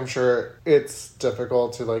 So, like, I'm sure it's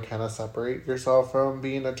difficult to, like, kind of separate yourself from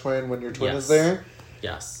being a twin when your twin is there.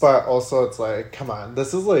 Yes. But also, it's like, come on.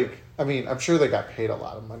 This is, like, I mean, I'm sure they got paid a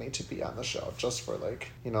lot of money to be on the show just for,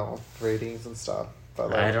 like, you know, ratings and stuff. But,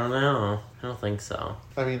 like, I don't know. I don't think so.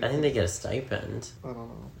 I mean, I think they get a stipend. I don't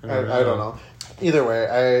know. I don't know. Either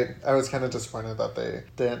way, I was kind of disappointed that they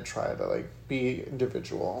didn't try to, like, be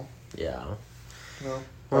individual. Yeah. You know?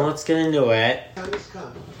 Well, let's get into it. Time has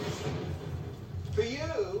come for you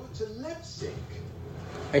to lip sync.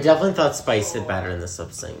 I definitely thought Spice did better in this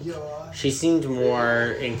lip sync. She seemed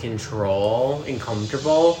more in control and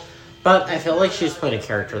comfortable, but I felt like she was playing a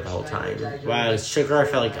character the whole time. Whereas Sugar, I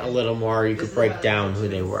felt like a little more you could break down who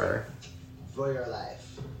they were. For your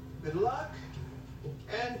life. Good luck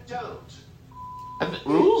and don't.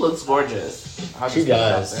 Rue looks gorgeous. She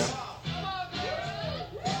does.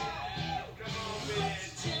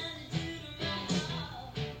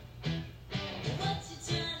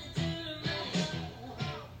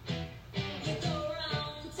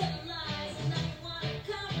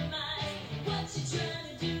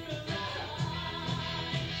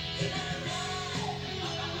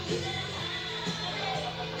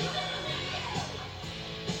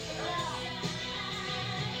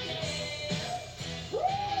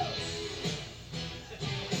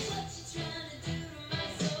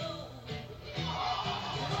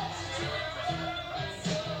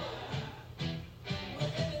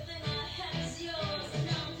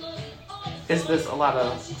 Is this a lot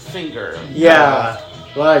of finger? Yeah,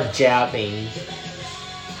 a lot of jabbing.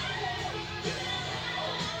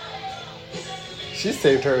 She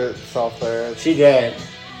saved herself there. She did.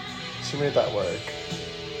 She made that work.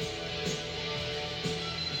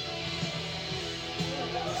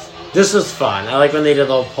 This was fun. I like when they did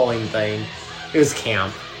the whole pulling thing. It was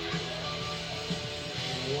camp.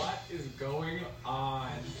 What is going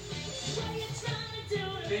on?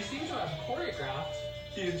 They seem to have choreographed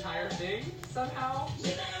the entire thing somehow.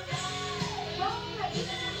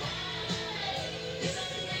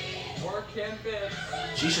 Or can fit.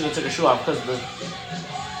 She should have took her shoe off because of the.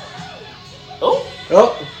 Oh!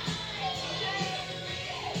 Oh!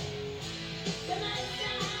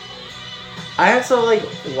 I also like,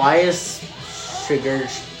 why is Sugar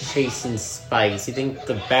chasing Spice? You think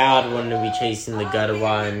the bad one would be chasing the good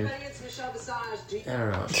one? I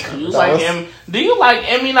don't know. Do you like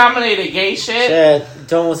Emmy nominated gay shit? Shit,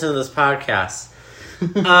 don't listen to this podcast.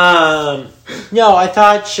 No, I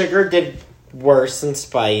thought Sugar did worse than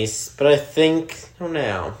Spice, but I don't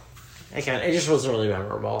know. It just wasn't really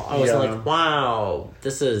memorable. I wasn't like, wow,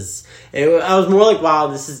 I was more like, wow,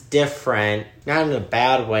 this is different. Not in a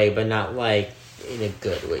bad way, but not like in a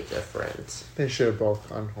good way different. They should have both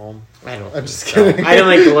gone home. I'm just kidding. I don't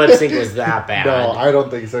think the lip sync was that bad. No, I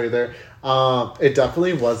don't think so either. It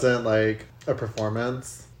definitely wasn't like a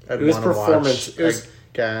performance. It was performance. It was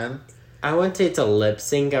again. I wouldn't say it's a lip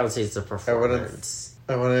sync. I would say it's a performance.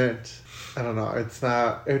 I don't know. It's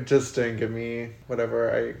not. It just didn't give me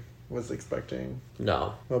whatever I was expecting.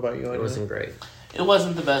 No. What about you, Anya? It wasn't great. It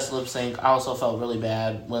wasn't the best lip sync. I also felt really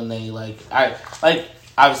bad when they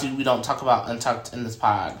obviously we don't talk about Untucked in this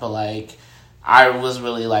pod, but like I was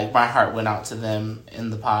really like, my heart went out to them in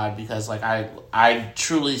the pod because like I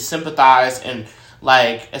truly sympathize, and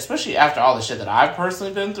like especially after all the shit that I've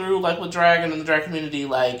personally been through like with drag and in the drag community,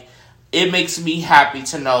 like it makes me happy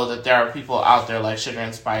to know that there are people out there like Sugar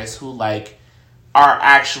and Spice who like are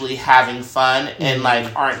actually having fun and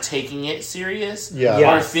like aren't taking it serious,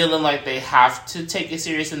 or feeling like they have to take it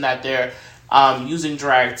serious, and that they're using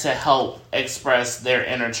drag to help express their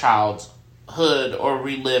inner childhood or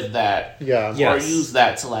relive that, or use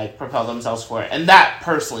that to like propel themselves forward. And that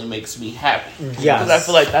personally makes me happy, because I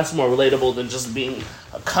feel like that's more relatable than just being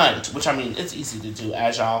a cunt, which I mean it's easy to do,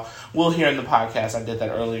 as y'all will hear in the podcast. I did that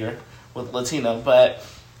earlier with Latina, but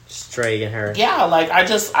Just dragging her. Yeah, like,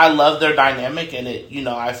 I love their dynamic, and it, you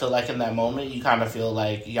know, I feel like in that moment, you kind of feel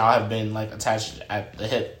like y'all have been, like, attached at the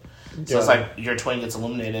hip. So it's like your twin gets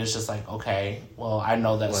eliminated. It's just like, okay, well, I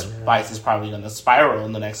know that Spice is probably going to spiral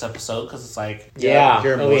in the next episode because it's like... Yeah,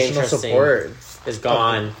 your emotional support is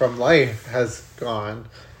gone. From life has gone.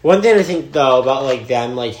 One thing I think, though, about, like,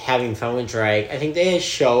 them, like, having fun with drag, I think they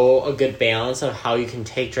show a good balance of how you can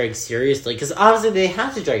take drag seriously. Because, obviously, they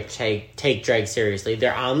have to take drag seriously.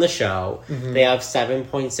 They're on the show. Mm-hmm. They have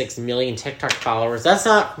 7.6 million TikTok followers. That's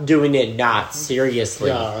not doing it not seriously.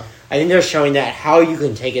 Yeah. I think they're showing that how you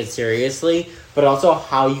can take it seriously, but also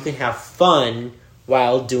how you can have fun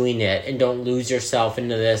while doing it. And don't lose yourself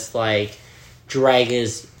into this, like, drag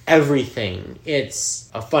is everything. It's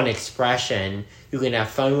a fun expression. You can have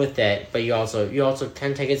fun with it, but you also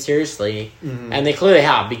can take it seriously. Mm-hmm. And they clearly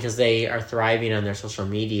have, because they are thriving on their social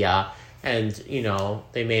media, and, you know,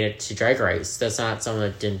 they made it to Drag Race. That's not someone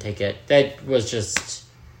that didn't take it. That was just,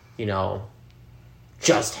 you know,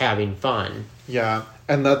 just having fun. Yeah,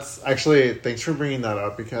 and that's actually, thanks for bringing that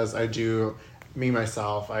up, because I do, me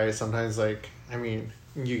myself, I sometimes, like, I mean,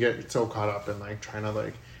 you get so caught up in, like, trying to,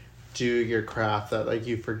 like, do your craft that, like,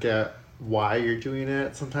 you forget why you're doing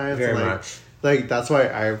it sometimes. Very like, much. Like, that's why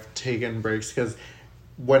I've taken breaks, because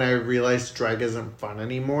when I realized drag isn't fun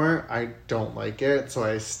anymore, I don't like it, so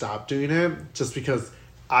I stopped doing it, just because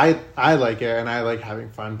I like it, and I like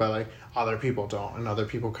having fun, but, like, other people don't, and other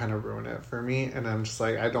people kind of ruin it for me, and I'm just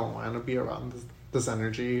like, I don't want to be around this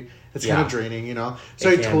energy. It's kind of draining, you know?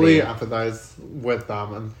 So I totally empathize with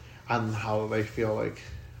them and how they feel, like,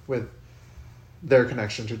 with their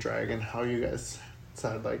connection to drag, and how you guys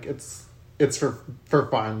said, like, it's for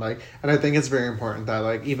fun, like, and I think it's very important that,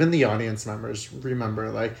 like, even the audience members remember,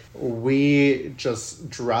 like, we just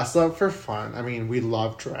dress up for fun. I mean, we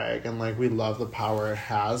love drag, and, like, we love the power it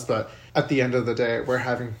has, but at the end of the day, we're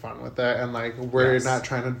having fun with it, and, like, we're not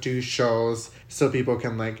trying to do shows so people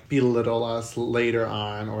can, like, belittle us later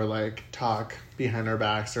on, or, like, talk behind our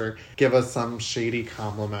backs, or give us some shady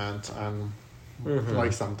compliment on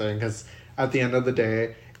like something, because at the end of the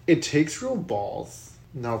day, it takes real balls,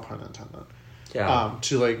 no pun intended,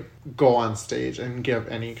 to, like, go on stage and give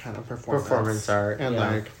any kind of performance art, and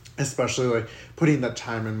like, especially, like, putting the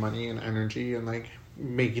time and money and energy, and, like,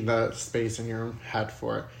 making the space in your head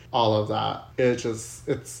for all of that.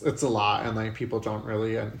 It's a lot, and, like, people don't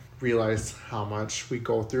really realize how much we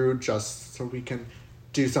go through just so we can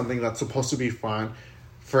do something that's supposed to be fun,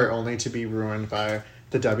 for it only to be ruined by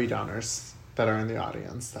the Debbie Downers that are in the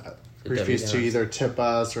audience that refuse to either tip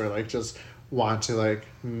us, or, like, just want to, like,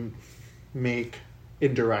 make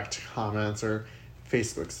indirect comments or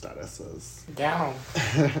Facebook statuses. Down.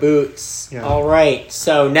 Boots. Yeah. All right.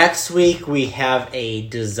 So next week we have a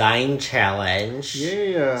design challenge.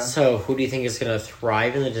 Yeah. So who do you think is going to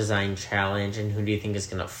thrive in the design challenge, and who do you think is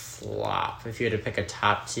going to flop? If you had to pick a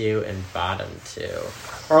top two and bottom two.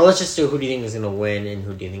 Or let's just do who do you think is going to win, and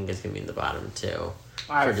who do you think is going to be in the bottom two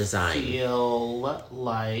for design. I feel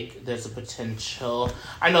like there's a potential.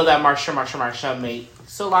 I know that Marsha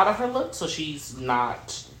makes a lot of her looks, so she's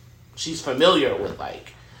familiar with,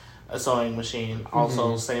 like, a sewing machine.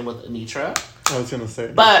 Also, same with Anitra. I was going to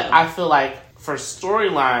say. But I feel like for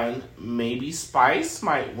storyline, maybe Spice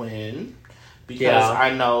might win. Because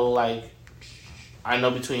I know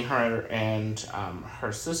between her and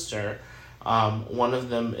her sister, one of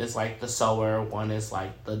them is, like, the sewer, one is,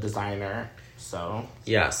 like, the designer. So.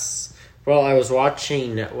 Yes. Well, I was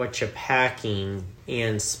watching What You Packing,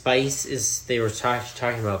 and Spice they were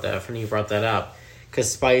talking about that. Funny you brought that up.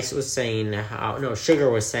 Because Spice was saying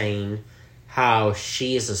Sugar was saying how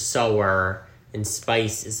she is a sewer and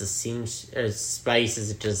Spice is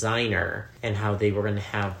a designer, and how they were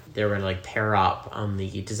gonna like pair up on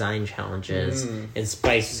the design challenges, and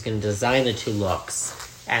Spice was gonna design the two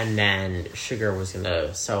looks, and then Sugar was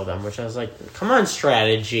gonna sew them. Which I was like, come on,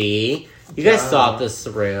 strategy! You guys thought this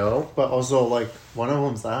through. But also, like, one of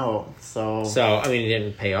them's out, so I mean, it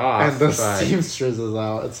didn't pay off. And the seamstress is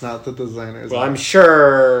out. It's not the designer. Well, I'm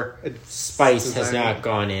sure Spice has not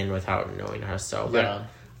gone in without knowing how to sew. But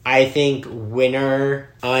I think winner,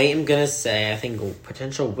 I am going to say, I think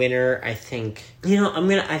potential winner, I think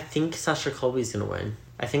Sasha Colby's going to win.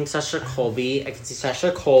 I think Sasha Colby, I can see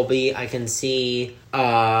Sasha Colby, I can see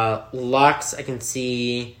Lux, I can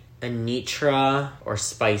see Anitra or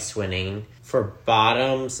Spice winning. For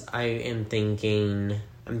bottoms, I'm thinking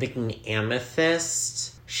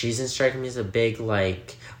Amethyst. She's in striking me as a big,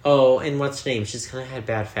 like, and what's her name? She's kind of had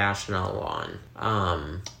bad fashion all along.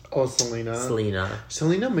 Selena.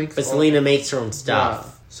 Selena makes her own stuff.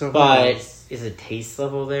 Yeah. So but is it taste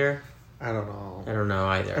level there? I don't know. I don't know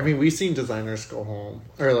either. I mean, we've seen designers go home.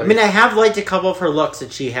 Or like, I mean, I have liked a couple of her looks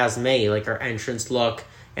that she has made, like her entrance look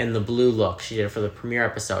and the blue look she did for the premiere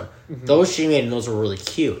episode. Mm-hmm. Those she made, and those were really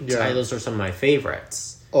cute. Yeah. Those are some of my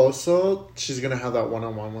favorites. Also, she's going to have that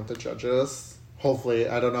one-on-one with the judges. Hopefully,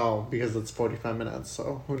 I don't know, because it's 45 minutes,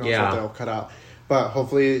 so who knows what they'll cut out. But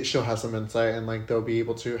hopefully she'll have some insight and like they'll be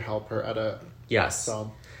able to help her edit. Yes.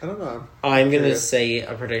 So, I don't know. I'm going to say,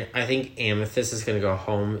 I think Amethyst is going to go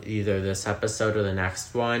home either this episode or the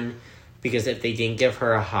next one. Because if they didn't give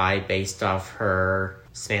her a high based off her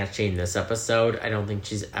snatching this episode, I don't think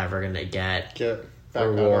she's ever going to get back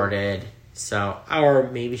rewarded. So, or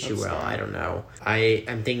maybe she will. Fine. I don't know.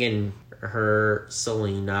 I'm thinking her,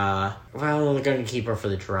 Selena. Well, they're going to keep her for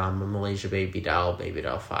the drama. Malaysia Baby Doll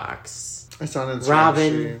Fox. I saw an Instagram.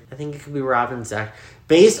 Robin. I think it could be Robin Zach.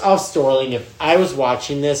 Based off storyline, if I was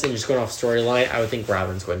watching this and just going off storyline, I would think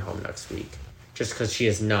Robin's going home next week. Just because she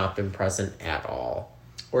has not been present at all.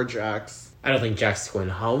 Or Jax. I don't think Jax is going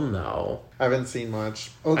home though. I haven't seen much.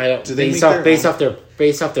 Oh, I don't. Based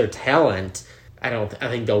off their talent, I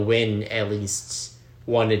think they'll win at least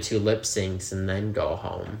 1 to 2 lip syncs and then go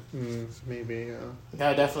home. Maybe. Yeah,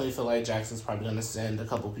 I definitely feel like Jackson's probably going to send a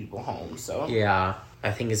couple people home. So yeah,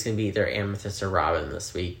 I think it's going to be either Amethyst or Robin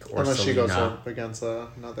this week, or unless Selena. she goes up against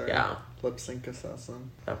another lip sync assassin.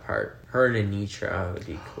 That part, her and Anitra would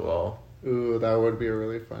be cool. Ooh, that would be a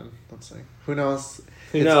really fun lip sync. Who knows?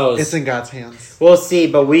 Who knows? It's in God's hands. We'll see,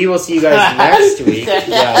 but we will see you guys next week.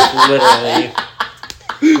 Yeah, literally.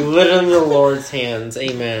 Literally in the Lord's hands.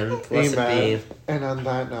 Amen. Blessed be. And on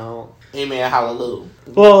that note, amen, hallelujah.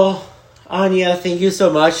 Well, Anya, thank you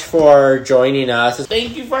so much for joining us.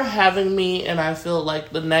 Thank you for having me, and I feel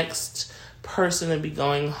like the next person to be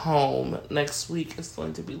going home next week is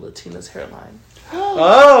going to be Latina's hairline.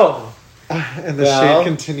 Oh! And the shade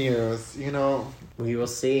continues, We will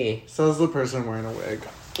see. So is the person wearing a wig.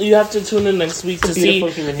 You have to tune in next week to see.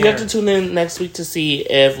 You have to tune in next week to see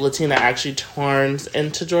if Latina actually turns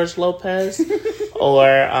into George Lopez or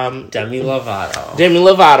Demi Lovato. Demi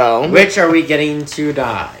Lovato. Which are we getting to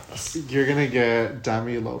die? You're gonna get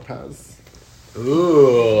Demi Lopez.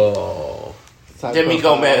 Ooh. Demi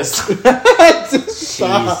Gomez.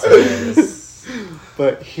 Jesus.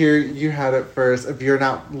 But here you had it first. If you're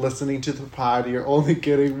not listening to the pod, you're only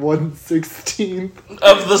getting 1/16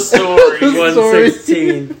 of the story.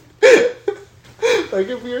 1/16. That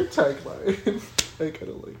could be your tagline. I kind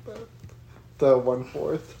of like that. The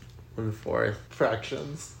 1/4. 1/4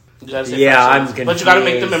 fractions. Yeah, I'm confused. But you gotta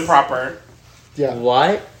make them improper. Yeah.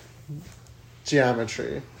 What?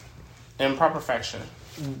 Geometry. Improper fraction.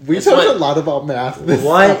 We talked a lot about math this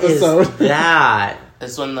episode. Is that?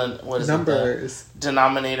 It's when the numbers. The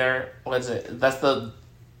denominator. What is it? That's the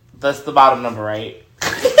bottom number, right?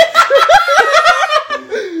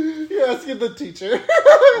 You're asking the teacher.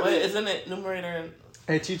 Wait, isn't it numerator?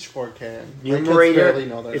 I teach 4K. Numerator.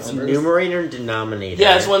 It's numbers. Numerator and denominator.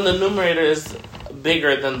 Yeah, it's when the numerator is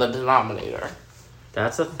bigger than the denominator.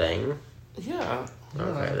 That's a thing. Yeah.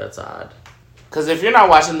 Okay, that's odd. Because if you're not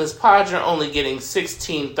watching this pod, you're only getting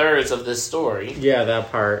 16/3 of this story. Yeah,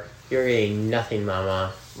 that part. You're getting nothing,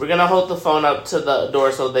 mama. We're going to hold the phone up to the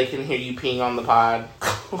door so they can hear you peeing on the pod.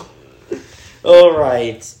 All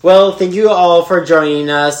right. Well, thank you all for joining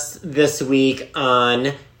us this week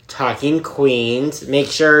on Talking Queens. Make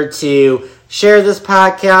sure to share this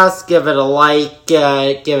podcast, give it a like,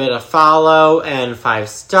 give it a follow, and 5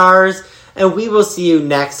 stars. And we will see you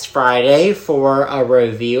next Friday for a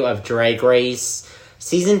review of Drag Race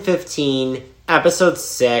Season 15, Episode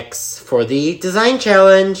 6 for the Design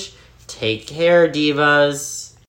Challenge. Take care, divas.